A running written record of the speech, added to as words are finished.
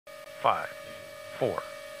5, 4,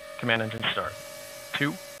 command engine start,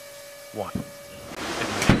 2, 1.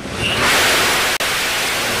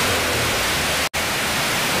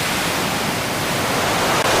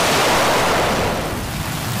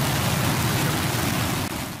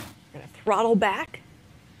 We're going to throttle back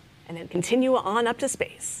and then continue on up to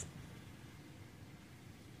space.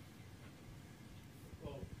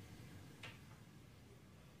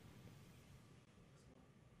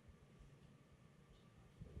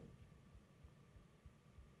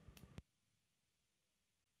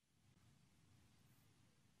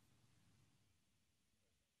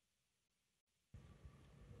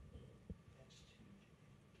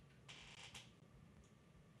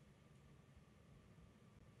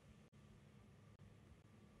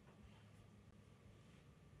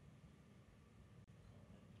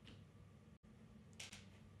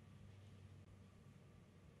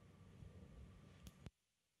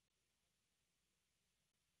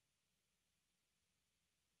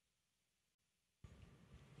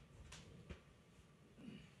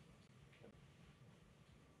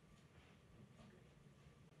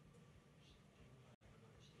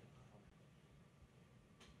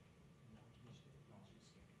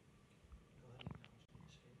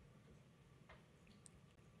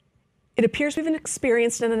 It appears we've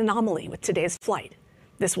experienced an anomaly with today's flight.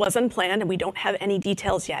 This was unplanned and we don't have any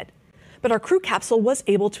details yet, but our crew capsule was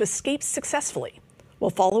able to escape successfully.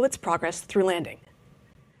 We'll follow its progress through landing.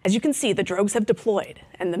 As you can see, the drogues have deployed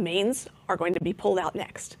and the mains are going to be pulled out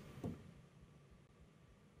next.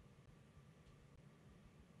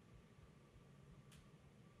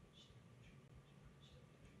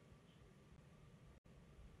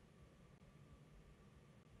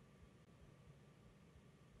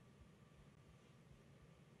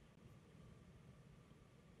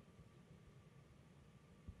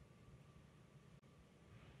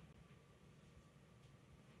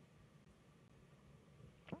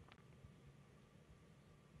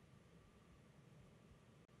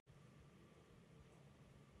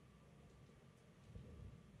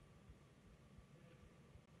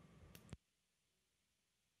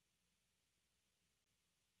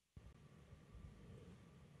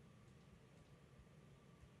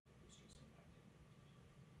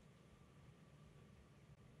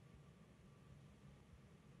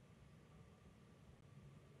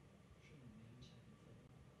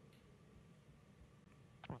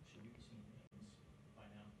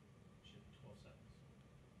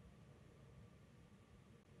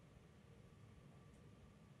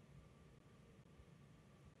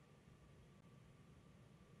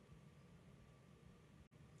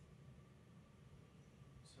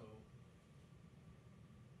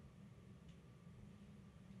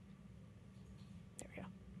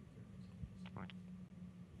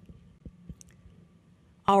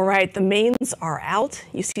 All right, the mains are out.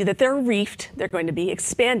 You see that they're reefed. They're going to be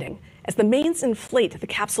expanding. As the mains inflate, the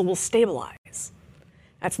capsule will stabilize.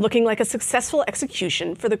 That's looking like a successful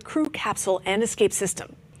execution for the crew capsule and escape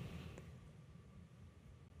system.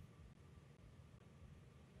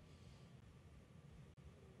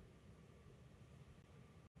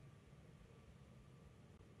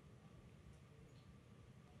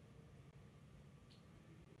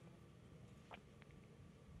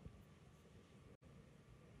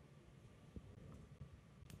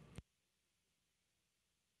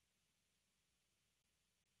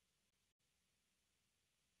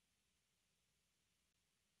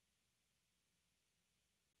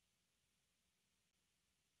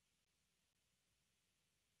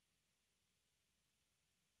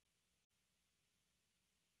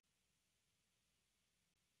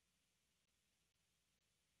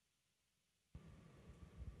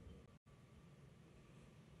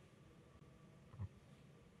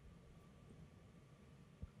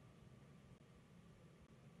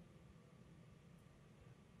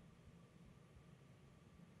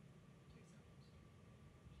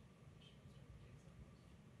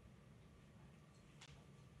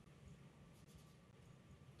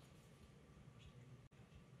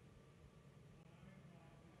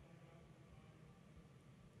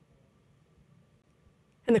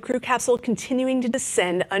 And the crew capsule continuing to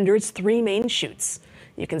descend under its 3 main chutes.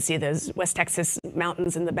 You can see those West Texas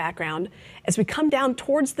mountains in the background. As we come down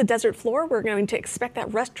towards the desert floor, we're going to expect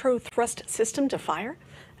that retro thrust system to fire.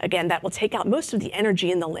 Again, that will take out most of the energy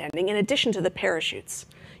in the landing in addition to the parachutes.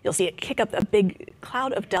 You'll see it kick up a big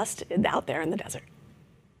cloud of dust out there in the desert.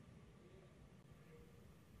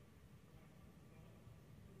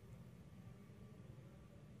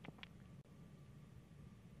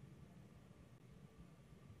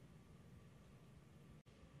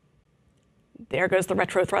 There goes the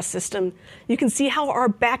retro thrust system. You can see how our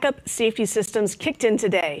backup safety systems kicked in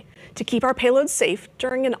today to keep our payload safe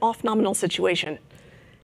during an off-nominal situation.